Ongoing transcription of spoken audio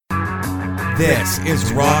This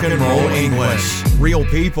is Rock and Roll English. Real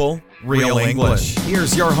people, real English.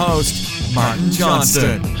 Here's your host, Martin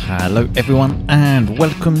Johnston. Hello everyone and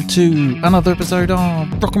welcome to another episode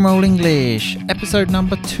of Rock and Roll English. Episode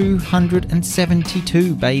number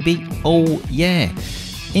 272, baby. Oh yeah.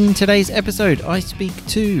 In today's episode, I speak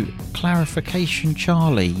to Clarification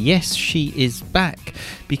Charlie. Yes, she is back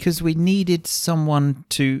because we needed someone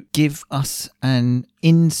to give us an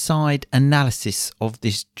inside analysis of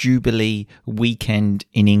this Jubilee weekend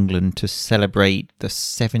in England to celebrate the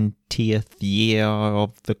 70th year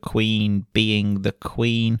of the Queen being the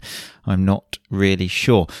Queen. I'm not really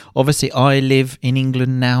sure. Obviously, I live in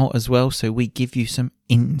England now as well, so we give you some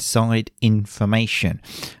inside information.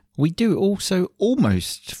 We do also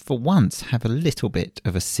almost for once have a little bit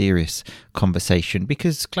of a serious conversation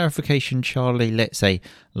because Clarification Charlie, let's say,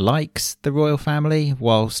 likes the royal family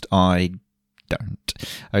whilst I don't.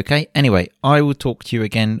 Okay, anyway, I will talk to you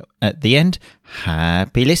again at the end.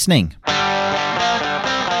 Happy listening.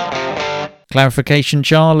 Clarification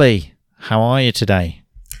Charlie, how are you today?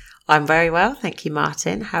 I'm very well, thank you,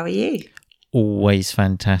 Martin. How are you? Always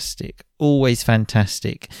fantastic. Always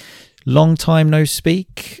fantastic. Long time no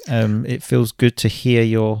speak. It feels good to hear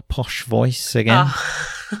your posh voice again.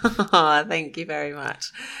 Oh, thank you very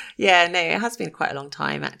much. Yeah, no, it has been quite a long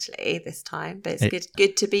time actually this time, but it's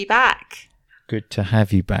good to be back. Good to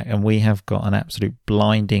have you back. And we have got an absolute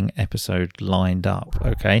blinding episode lined up,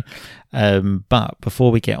 okay? But before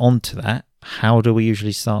we get on to that, how do we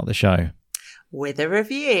usually start the show? With a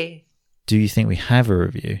review. Do you think we have a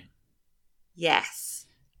review? Yes.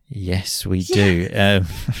 Yes, we do.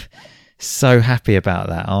 So happy about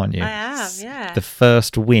that, aren't you? I am, yeah. The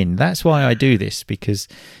first win. That's why I do this, because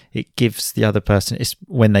it gives the other person, it's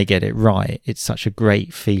when they get it right, it's such a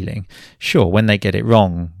great feeling. Sure, when they get it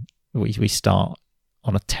wrong, we start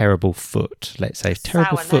on a terrible foot, let's say.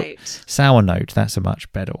 Sour note, that's a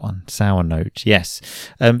much better one. Sour note, yes.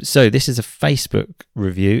 So this is a Facebook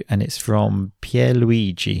review, and it's from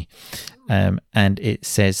Pierluigi. And it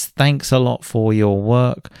says, thanks a lot for your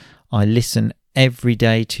work. I listen every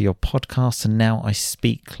day to your podcast and now I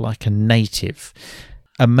speak like a native.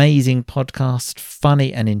 Amazing podcast,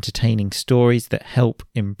 funny and entertaining stories that help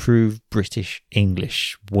improve British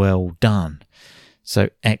English. Well done. So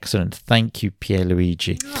excellent. Thank you,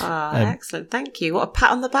 Pierluigi. Excellent. Thank you. What a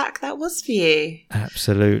pat on the back that was for you.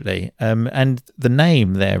 Absolutely. And the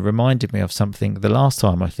name there reminded me of something the last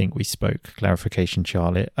time I think we spoke, Clarification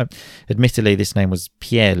Charlie. Admittedly, this name was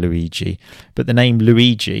Pierluigi, but the name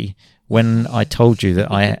Luigi, when I told you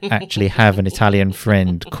that I actually have an Italian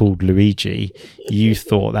friend called Luigi, you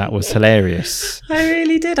thought that was hilarious. I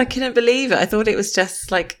really did. I couldn't believe it. I thought it was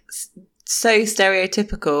just like so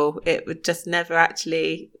stereotypical. It would just no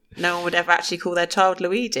one would ever actually call their child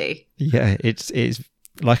Luigi. Yeah, it's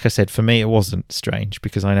like I said, for me it wasn't strange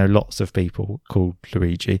because I know lots of people called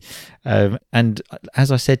Luigi. And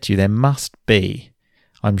as I said to you, there must be,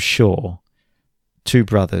 I'm sure, two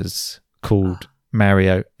brothers called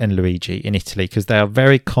Mario and Luigi in Italy because they are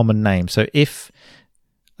very common names. So if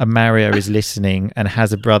a Mario is listening and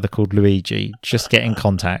has a brother called Luigi, just get in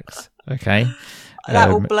contact, okay? That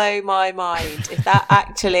will blow my mind. If that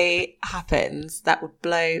actually happens, that would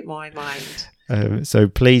blow my mind. So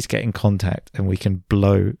please get in contact and we can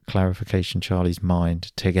blow Clarification Charlie's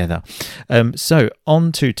mind together. So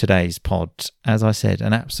on to today's pod. As I said,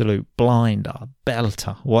 an absolute blinder,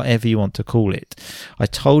 belter, whatever you want to call it. I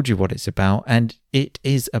told you what it's about, and it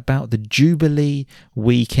is about the Jubilee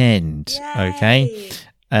weekend. Yay! Okay?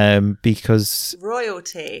 Because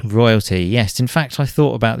royalty, yes. In fact, I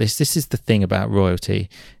thought about this. This is the thing about royalty.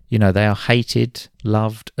 You know, they are hated,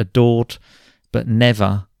 loved, adored, but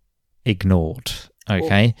never ignored.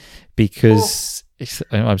 Okay, because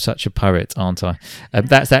I'm such a poet, aren't I?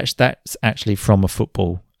 That's actually from a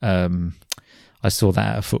football. I saw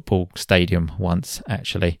that at a football stadium once,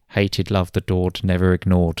 actually. Hated, loved, adored, never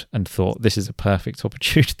ignored, and thought this is a perfect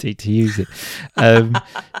opportunity to use it.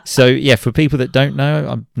 So, yeah, for people that don't know,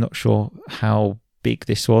 I'm not sure how big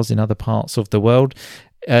this was in other parts of the world.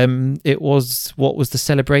 It was, what was the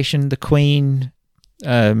celebration? The Queen,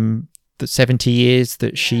 the 70 years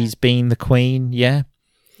that she's been the Queen, yeah?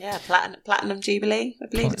 Yeah, Platinum Jubilee, I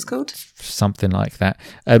believe it's called. Something like that.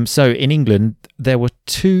 So in England, there were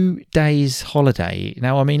 2 days holiday.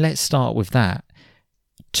 Now, I mean, let's start with that.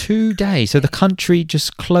 2 days. So the country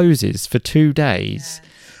just closes for 2 days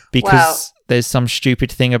because there's some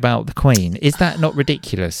stupid thing about the Queen. Is that not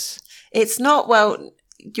ridiculous? It's not. Well,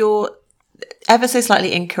 you're ever so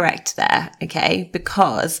slightly incorrect there, okay?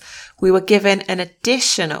 Because we were given an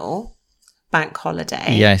additional bank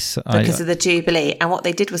holiday. Yes. Because of the Jubilee. And what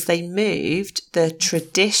they did was they moved the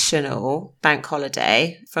traditional bank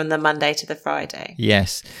holiday from the Monday to the Friday.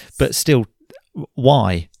 Yes. But still,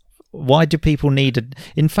 why? Why do people need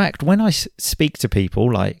In fact, when I speak to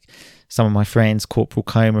people, like some of my friends, Corporal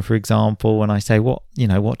Coma, for example, and I say, what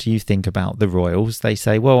do you think about the Royals? They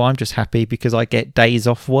say, well, I'm just happy because I get days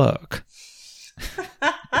off work.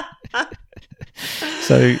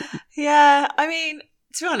 So yeah, I mean,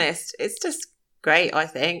 to be honest, it's just great. I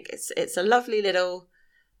think it's a lovely little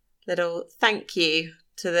thank you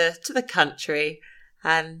to the country,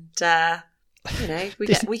 and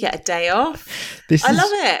we get a day off. I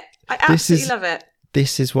love it. I absolutely love it.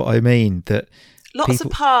 This is what I mean. That lots of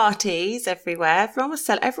parties everywhere.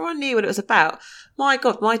 Everyone knew what it was about. My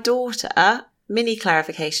God, my daughter, mini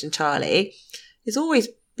clarification Charlie, is always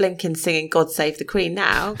blinking singing God Save the Queen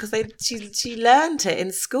now because she learned it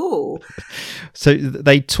in school. So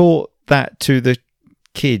they taught that to the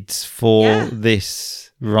kids for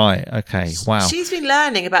this. Right. Okay. Wow. She's been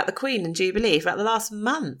learning about the Queen and Jubilee for about the last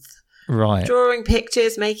month. Right. Drawing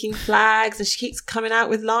pictures, making flags, and she keeps coming out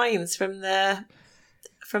with lines from the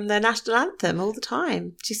national anthem all the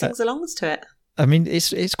time. She sings alongs to it. I mean,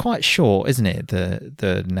 it's quite short, isn't it?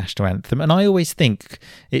 The national anthem, and I always think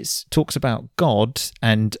it talks about God,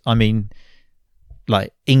 and I mean,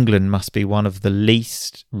 like England must be one of the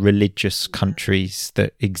least religious countries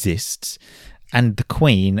that exists, and the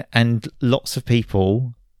Queen and lots of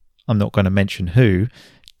people, I'm not going to mention who,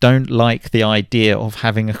 don't like the idea of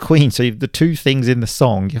having a queen. So the two things in the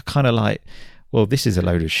song, you're kind of like, well, this is a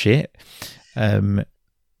load of shit.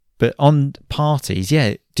 But on parties,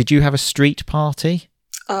 did you have a street party?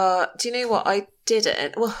 Do you know what? I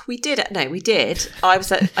didn't. Well, we did. No, we did.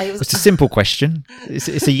 It's a simple question.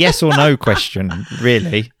 It's a yes or no question,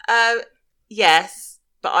 really. Yes,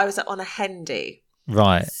 but I was on a hen do.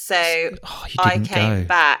 Right. So I came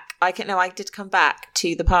back. I did come back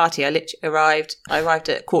to the party. I literally arrived at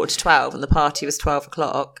 11:45 and the party was 12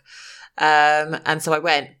 o'clock. And so I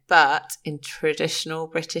went, but in traditional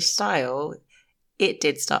British style, it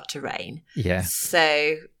did start to rain. Yeah.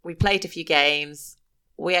 So we played a few games.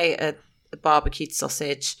 We ate a barbecued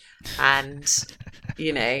sausage and,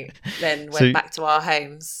 then went back to our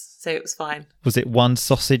homes. So it was fine. Was it one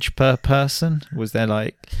sausage per person? Was there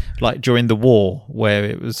like during the war where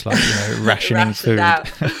it was like, rationing food?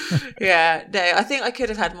 Yeah. No, I think I could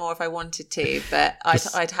have had more if I wanted to, but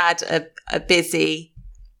I'd had a busy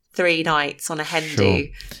 3 nights on a hen do.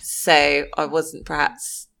 So I wasn't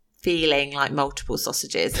perhaps feeling like multiple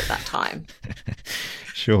sausages at that time.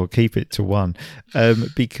 Sure, keep it to one.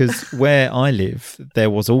 Because where I live,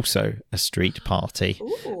 there was also a street party.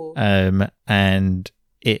 And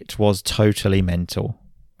it was totally mental.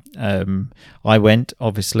 I went,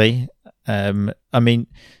 obviously. I mean,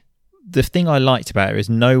 the thing I liked about it is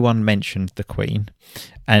no one mentioned the Queen.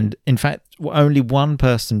 And in fact, only one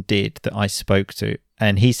person did that I spoke to.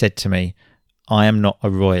 And he said to me, I am not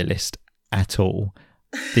a royalist at all.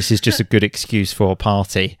 This is just a good excuse for a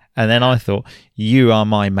party. And then I thought, you are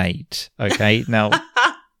my mate. Okay, now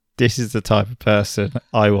this is the type of person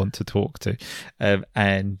I want to talk to.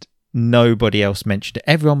 And nobody else mentioned it.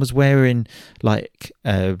 Everyone was wearing the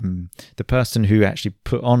person who actually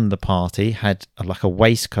put on the party had a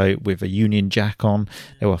waistcoat with a Union Jack on.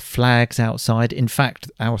 There were flags outside. In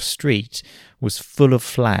fact, our street was full of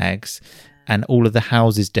flags and all of the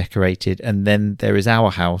houses decorated. And then there is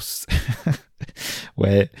our house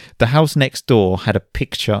where the house next door had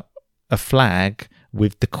a flag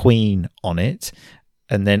with the Queen on it.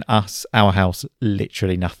 And then our house,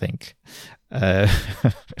 literally nothing.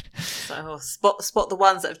 So spot the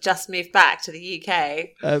ones that have just moved back to the UK.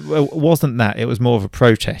 Well, it wasn't that. It was more of a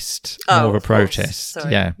protest. Protest.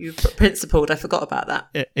 Sorry. Yeah. You were principled. I forgot about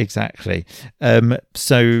that. Exactly.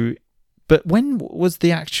 But when was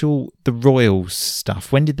the Royals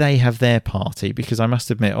stuff? When did they have their party? Because I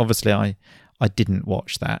must admit, obviously, I didn't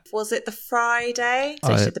watch that. Was it the Friday?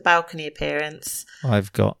 So she did the balcony appearance.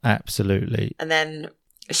 I've got absolutely. And then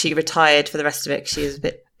she retired for the rest of it.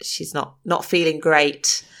 She's not feeling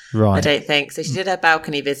great. Right. I don't think. So she did her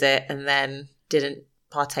balcony visit and then didn't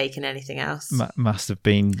partake in anything else. Must have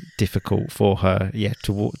been difficult for her,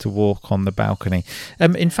 to walk on the balcony.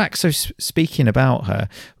 In fact, so speaking about her,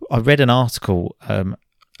 I read an article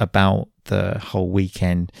about the whole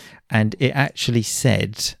weekend, and it actually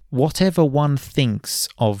said, whatever one thinks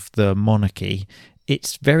of the monarchy,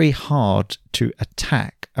 it's very hard to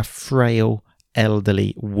attack a frail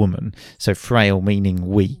elderly woman. So frail meaning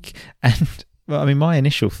weak. And well, I mean, my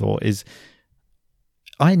initial thought is,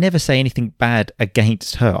 I never say anything bad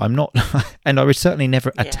against her. I'm not, and I would certainly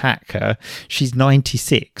never attack her. She's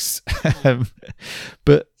 96.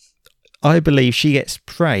 But I believe she gets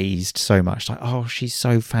praised so much. Like, oh, she's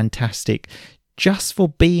so fantastic just for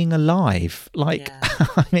being alive. Like,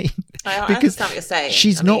 I mean, I understand what you're saying.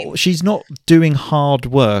 She's not doing hard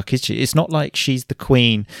work, is she? It's not like she's the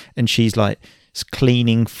queen and she's like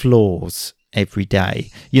cleaning floors every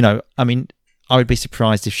day. You know, I mean, I would be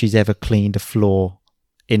surprised if she's ever cleaned a floor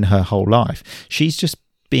in her whole life. She's just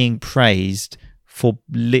being praised for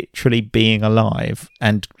literally being alive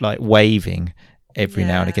and like waving every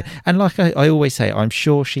now and again. And like I always say, I'm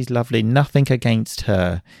sure she's lovely. Nothing against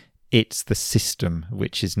her. It's the system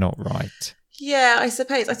which is not right. Yeah, I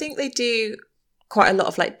suppose. I think they do quite a lot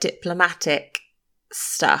of like diplomatic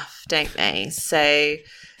stuff, don't they? So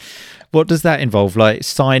what does that involve? Like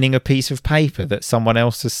signing a piece of paper that someone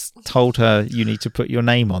else has told her you need to put your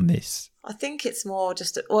name on this? I think it's more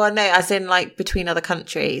just, well, no, as in like between other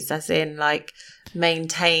countries, as in like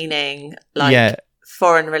maintaining like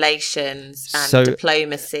foreign relations and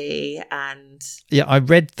diplomacy and... Yeah, I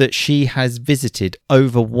read that she has visited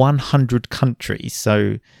over 100 countries.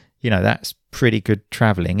 So, you know, that's pretty good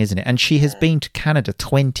travelling, isn't it? And she has been to Canada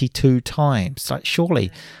 22 times. Like,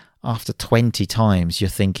 surely... After 20 times, you're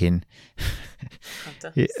thinking,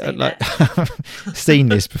 like, seen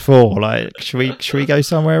this before. Like, should we go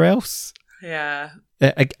somewhere else? Yeah.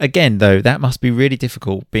 Again, though, that must be really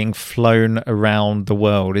difficult being flown around the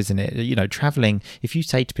world, isn't it? You know, traveling. If you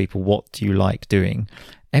say to people, "What do you like doing?"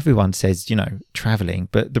 Everyone says, you know, traveling.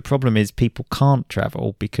 But the problem is, people can't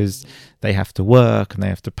travel because they have to work and they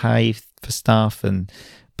have to pay for stuff.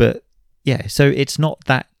 But yeah, so it's not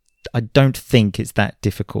that. I don't think it's that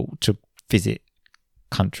difficult to visit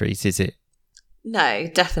countries, is it? No,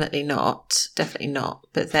 definitely not. Definitely not.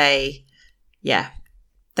 But they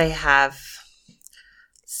have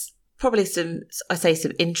probably some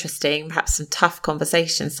interesting, perhaps some tough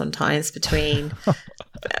conversations sometimes between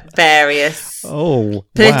various. Oh,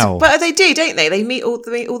 wow! But they do, don't they? They meet all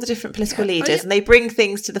the different political leaders, and they bring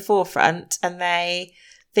things to the forefront, and they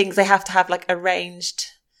have to have like arranged.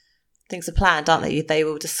 Things are planned, aren't they? They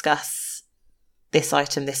will discuss this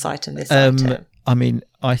item, this item, this item. I mean,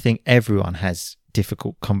 I think everyone has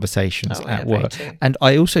difficult conversations at work. And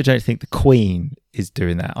I also don't think the Queen is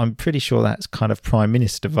doing that. I'm pretty sure that's kind of Prime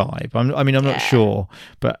Minister vibe. I'm not sure,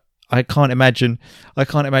 but I can't imagine a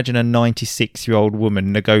 96-year-old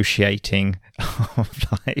woman negotiating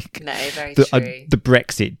like the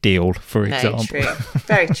Brexit deal, for example. True.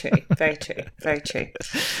 Very true. Very true.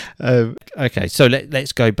 Okay, so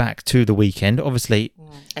let's go back to the weekend. Obviously,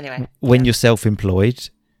 when you're self-employed,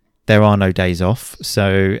 there are no days off,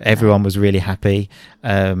 so everyone was really happy,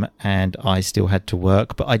 and I still had to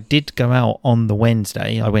work. But I did go out on the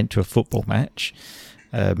Wednesday. I went to a football match.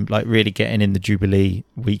 Like really getting in the Jubilee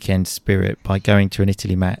weekend spirit by going to an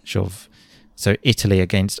Italy match Italy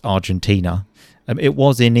against Argentina. It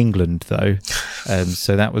was in England though,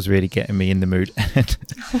 so that was really getting me in the mood.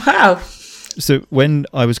 Wow. So when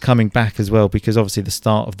I was coming back as well, because obviously the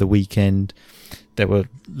start of the weekend, there were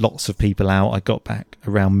lots of people out. I got back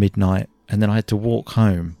around midnight and then I had to walk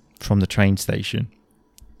home from the train station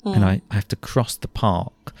and I have to cross the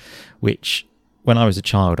park, which... When I was a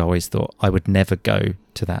child, I always thought I would never go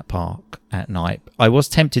to that park at night. I was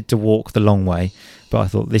tempted to walk the long way, but I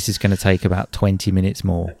thought this is going to take about 20 minutes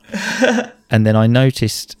more. And then I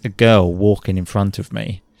noticed a girl walking in front of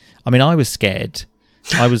me. I mean, I was scared.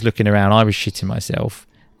 I was looking around. I was shitting myself.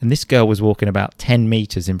 And this girl was walking about 10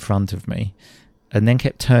 meters in front of me and then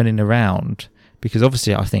kept turning around because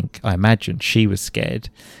obviously I imagine she was scared.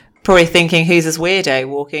 Probably thinking, who's this weirdo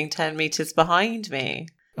walking 10 meters behind me?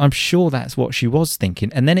 I'm sure that's what she was thinking.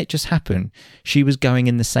 And then it just happened. She was going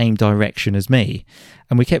in the same direction as me.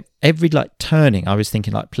 And we kept every turning. I was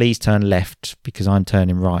thinking please turn left because I'm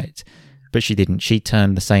turning right. But she didn't. She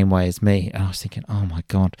turned the same way as me. And I was thinking, oh my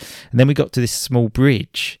God. And then we got to this small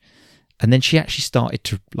bridge. And then she actually started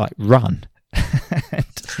to run. And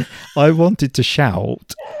I wanted to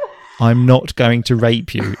shout, I'm not going to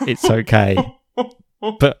rape you. It's okay.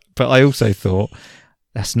 But I also thought,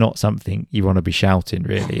 that's not something you want to be shouting,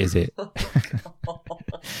 really, is it?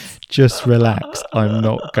 Just relax. I'm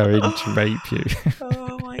not going to rape you.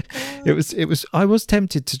 Oh my God. It was. I was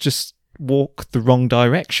tempted to just walk the wrong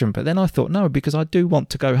direction, but then I thought, no, because I do want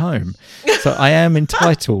to go home. So I am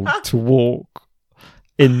entitled to walk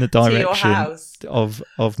in the direction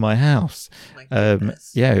of my house.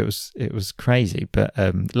 Yeah, it was crazy, but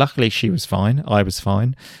luckily she was fine. I was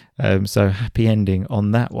fine. So happy ending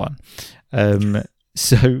on that one.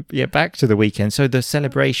 So, yeah, back to the weekend. So the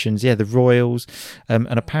celebrations, the royals, and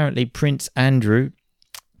apparently Prince Andrew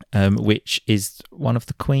which is one of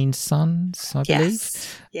the Queen's sons, I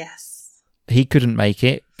believe. Yes. He couldn't make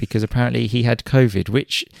it because apparently he had COVID,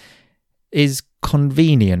 which is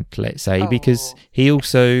convenient, let's say, because he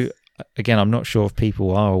also, again, I'm not sure if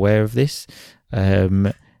people are aware of this.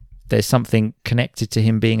 There's something connected to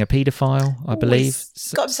him being a paedophile, I believe.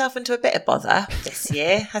 He's got himself into a bit of bother this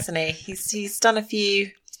year, hasn't he? He's done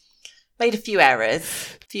made a few errors,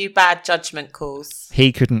 a few bad judgment calls.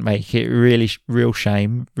 He couldn't make it. Really, real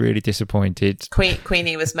shame. Really disappointed.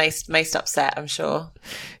 Queenie was most upset, I'm sure.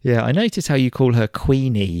 Yeah, I noticed how you call her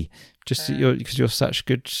Queenie, just because you're such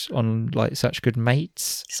good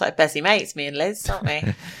mates. It's like Bezzy mates, me and Liz, aren't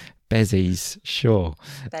we? Bezzies, sure.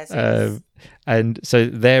 Bezzies. And so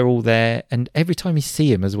they're all there, and every time you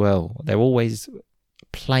see them as well, they're always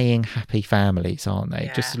playing happy families, aren't they?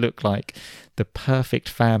 Yeah. Just look like the perfect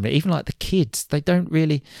family. Even like the kids, they don't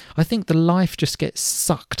really, I think the life just gets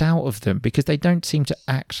sucked out of them because they don't seem to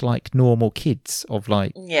act like normal kids of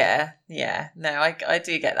like... Yeah. No, I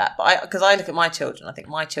do get that. But because I look at my children, I think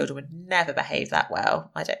my children would never behave that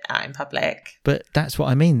well. I don't out in public. But that's what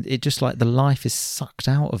I mean. It just like the life is sucked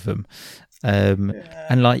out of them.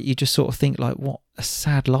 And like you just sort of think like, what a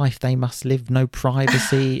sad life they must live. No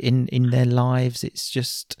privacy in their lives.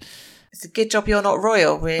 It's a good job you're not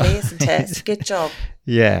royal, really, isn't it? It's a good job.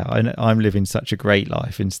 Yeah, I'm living such a great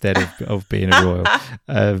life instead of being a royal.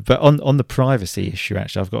 But on the privacy issue,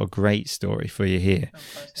 actually, I've got a great story for you here.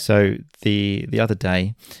 So the other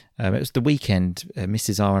day, it was the weekend.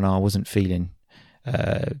 Mrs. R&R wasn't feeling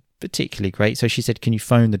particularly great, so she said, "Can you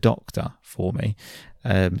phone the doctor for me?"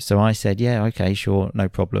 So I said, "Yeah, okay, sure, no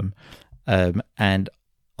problem." And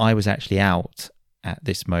I was actually out at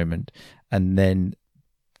this moment, and then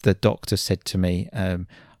the doctor said to me, I'm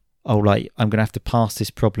going to have to pass this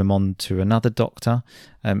problem on to another doctor.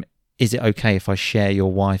 Is it okay if I share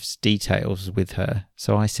your wife's details with her?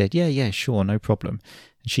 So I said, yeah, sure, no problem.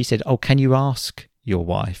 And she said, can you ask your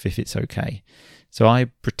wife if it's okay? So I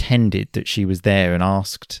pretended that she was there and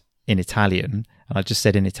asked in Italian, and I just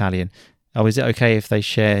said in Italian, is it okay if they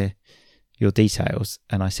share your details?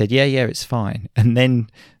 And I said, yeah, it's fine. And then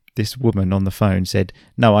this woman on the phone said,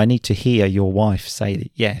 "No, I need to hear your wife say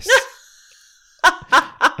that yes."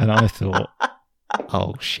 And I thought,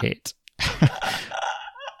 oh shit.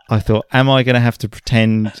 I thought, am I going to have to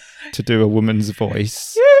pretend to do a woman's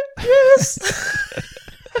voice? Yes.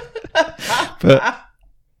 But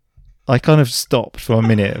I kind of stopped for a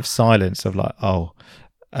minute of silence of like,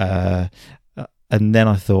 and then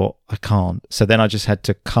I thought, I can't. So then I just had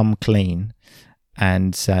to come clean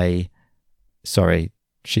and say, "Sorry,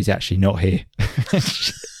 she's actually not here."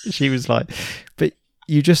 She was like, "But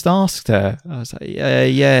you just asked her." I was like,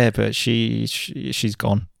 "Yeah, but she's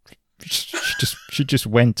gone. She just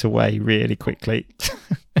went away really quickly."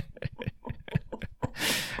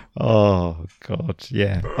 Oh God,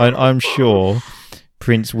 yeah. I'm sure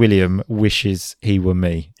Prince William wishes he were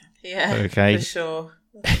me. Yeah, okay, for sure.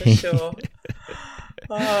 For sure.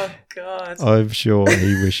 Oh God, I'm sure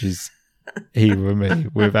he wishes he were me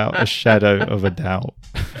without a shadow of a doubt.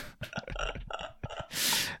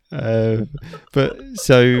 But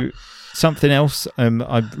so something else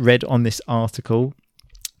I read on this article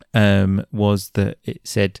was that it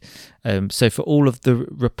said so for all of the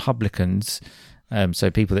Republicans,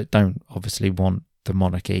 so people that don't obviously want the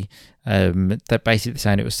monarchy, they're basically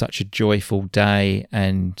saying it was such a joyful day,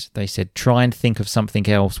 and they said try and think of something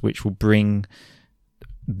else which will bring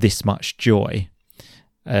this much joy,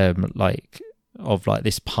 like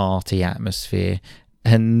this party atmosphere.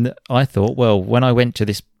 And I thought, well, when I went to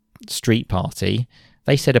this street party,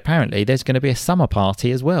 they said apparently there's going to be a summer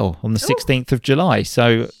party as well on the 16th of July.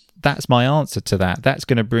 So that's my answer to that. That's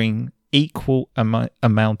going to bring equal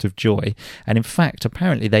amount of joy. And in fact,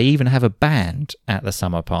 apparently they even have a band at the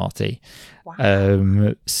summer party.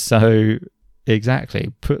 Wow. So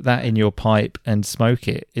exactly, put that in your pipe and smoke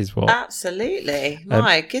it is what. Absolutely.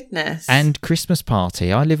 My goodness. And Christmas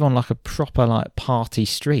party. I live on like a proper party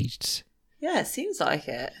street. Yeah, it seems like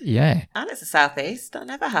it. Yeah. And it's the southeast. That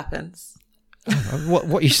never happens.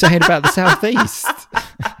 What are you saying about the southeast?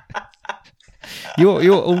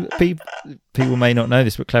 You're all people may not know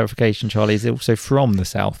this, but clarification, Charlie is also from the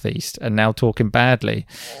southeast and now talking badly.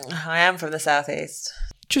 I am from the southeast.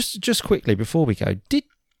 Just quickly before we go, did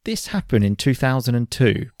this happen in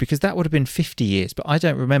 2002? Because that would have been 50 years, but I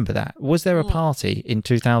don't remember that. Was there a party in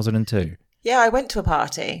 2002? Yeah, I went to a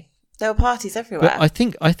party. There were parties everywhere. But I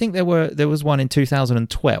think there was one in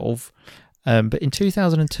 2012, but in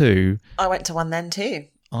 2002 I went to one then too.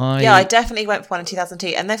 I definitely went for one in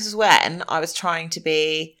 2002, and this was when I was trying to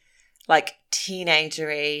be like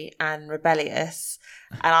teenagery and rebellious,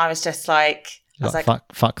 and I was just like, Like,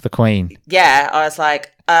 fuck the Queen. Yeah, I was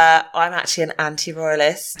like, I'm actually an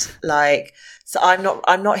anti-royalist. Like, so I'm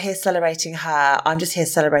not here celebrating her. I'm just here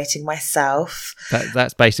celebrating myself.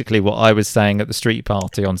 That's basically what I was saying at the street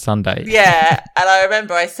party on Sunday. Yeah, and I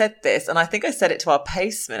remember I said this, and I think I said it to our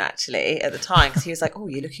postman actually at the time, because he was like, "Oh,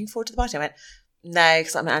 you're looking forward to the party?" I went, "No,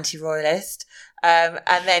 because I'm an anti-royalist." And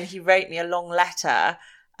then he wrote me a long letter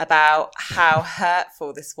about how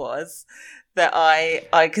hurtful this was. That I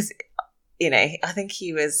because I think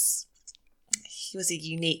he was a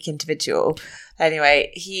unique individual.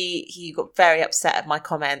 Anyway, he got very upset at my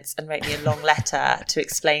comments and wrote me a long letter to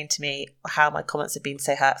explain to me how my comments had been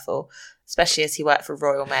so hurtful, especially as he worked for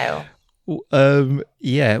Royal Mail.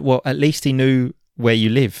 Yeah, well, at least he knew where you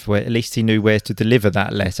live. At least he knew where to deliver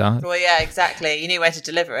that letter. Well, yeah, exactly. You knew where to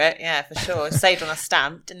deliver it. Yeah, for sure. It saved on a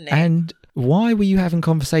stamp, didn't it? And why were you having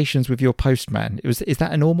conversations with your postman? Is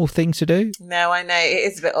that a normal thing to do? No, I know.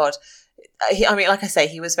 It is a bit odd. Like I say,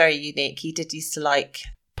 he was very unique. He did used to like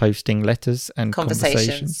posting letters and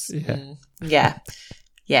conversations. Yeah,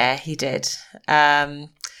 he did.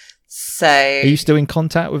 So, are you still in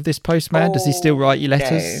contact with this postman? Does he still write you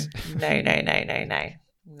letters?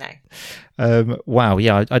 No. Wow.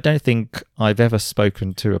 Yeah, I don't think I've ever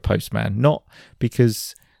spoken to a postman. Not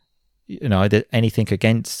because I did anything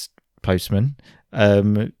against postmen.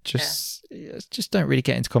 Just don't really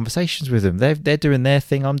get into conversations with them. They're doing their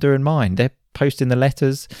thing. I'm doing mine. They're posting the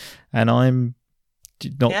letters, and I'm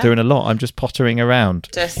not doing a lot. I'm just pottering around.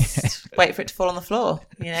 Just wait for it to fall on the floor,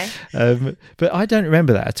 But I don't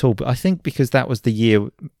remember that at all. But I think because that was the year,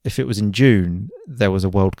 if it was in June, there was a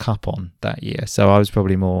World Cup on that year. So I was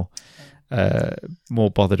probably more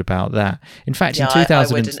bothered about that. In fact, in 2000,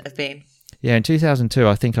 I wouldn't have been. Yeah, in 2002,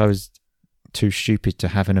 I think I was too stupid to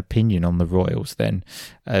have an opinion on the royals then.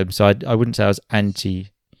 So I wouldn't say I was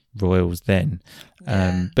anti-royals then.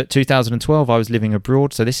 But 2012, I was living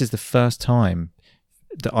abroad. So this is the first time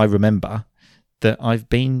that I remember that I've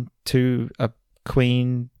been to a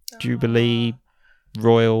Queen Jubilee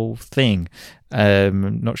royal thing.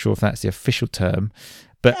 Not sure if that's the official term,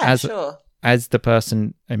 but as the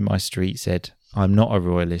person in my street said, I'm not a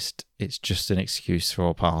royalist. It's just an excuse for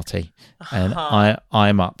a party, and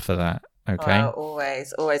I'm up for that. Okay.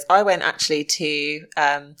 Always. I went actually to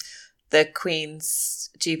the Queen's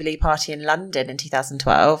Jubilee party in London in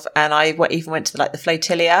 2012, and I even went to the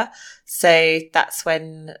flotilla. So that's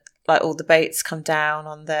when all the boats come down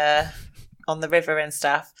on the river and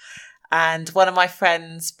stuff. And one of my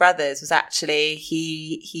friend's brothers was actually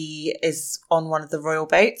he is on one of the royal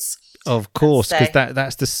boats. Of course, because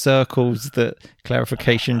that's the circles that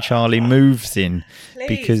Clarification Charlie moves in. Please.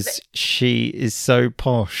 Because she is so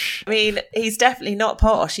posh. I mean, he's definitely not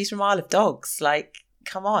posh. He's from Isle of Dogs. Like,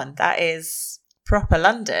 come on, that is proper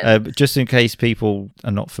London. Just in case people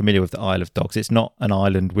are not familiar with the Isle of Dogs, it's not an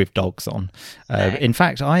island with dogs on. No. In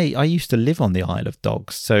fact, I used to live on the Isle of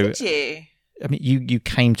Dogs. So did you? I mean, you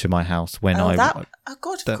came to my house when of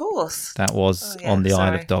course. That was on the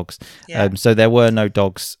Isle of Dogs. Yeah. So there were no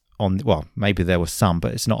dogs maybe there were some,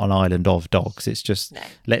 but it's not an island of dogs. It's just,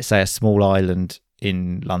 let's say, a small island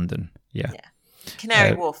in London. Yeah.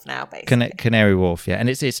 Canary Wharf now, basically. Canary Wharf, yeah. And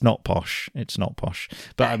it's not posh. It's not posh.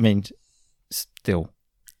 But I mean, still,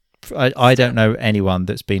 I don't know anyone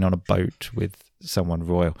that's been on a boat with someone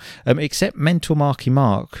royal, except Mental Marky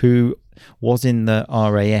Mark, who was in the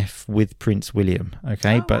RAF with Prince William.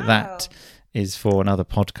 Okay, but that is for another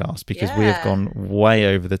podcast because we have gone way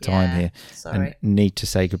over the time here. And need to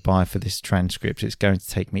say goodbye for this transcript. It's going to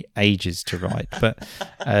take me ages to write, but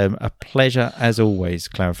a pleasure as always,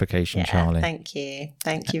 Clarification Charlie. Thank you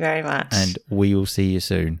very much, and we will see you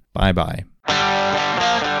soon. Bye.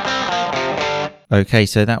 Okay,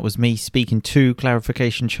 so that was me speaking to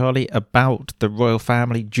Clarification Charlie about the royal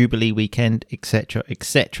family, Jubilee weekend, etc,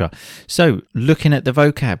 etc. So looking at the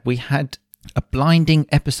vocab, we had a blinding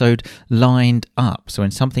episode lined up. So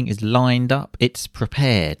when something is lined up, it's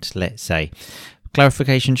prepared, let's say.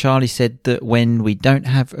 Clarification Charlie said that when we don't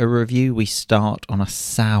have a review, we start on a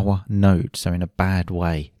sour note, so in a bad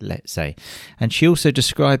way, let's say. And she also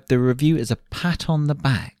described the review as a pat on the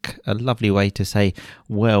back, a lovely way to say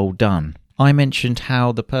well done. I mentioned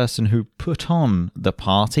how the person who put on the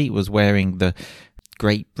party was wearing the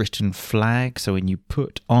Great Britain flag, so when you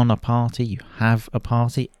put on a party, you have a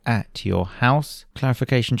party at your house.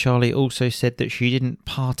 Clarification Charlie also said that she didn't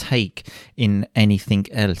partake in anything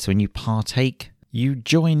else. When you partake, you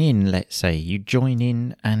join in, let's say. You join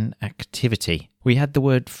in an activity. We had the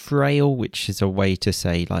word frail, which is a way to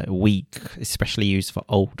say like weak, especially used for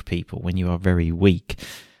old people when you are very weak.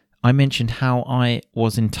 I mentioned how I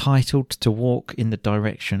was entitled to walk in the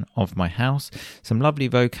direction of my house. Some lovely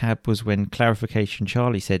vocab was when Clarification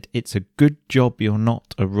Charlie said, "It's a good job you're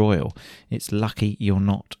not a royal. It's lucky you're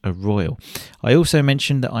not a royal." I also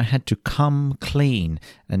mentioned that I had to come clean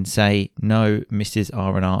and say, "No, Mrs.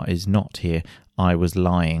 R&R is not here. I was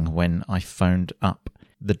lying when I phoned up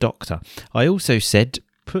the doctor." I also said,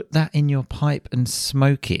 "Put that in your pipe and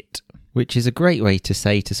smoke it," which is a great way to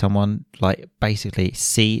say to someone, like, basically,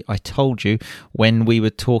 "See, I told you," when we were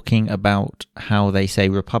talking about how they say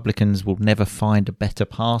Republicans will never find a better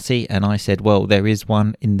party, and I said, well, there is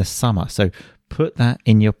one in the summer, so put that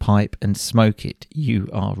in your pipe and smoke it. You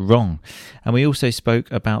are wrong. And we also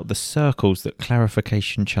spoke about the circles that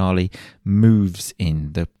Clarification Charlie moves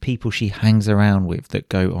in, the people she hangs around with that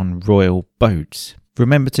go on royal boats.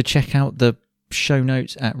 Remember to check out the show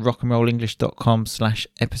notes at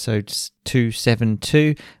rockandrollenglish.com/episode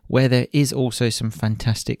 272, where there is also some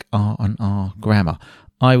fantastic R&R grammar.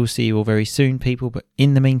 I will see you all very soon, people, but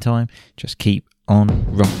in the meantime, just keep on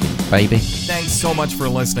rocking, baby. Thanks so much for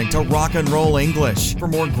listening to Rock and Roll English. For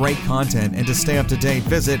more great content and to stay up to date,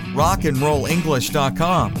 visit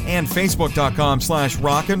rockandrollenglish.com and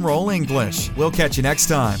facebook.com/rockandrollenglish. We'll catch you next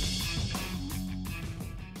time.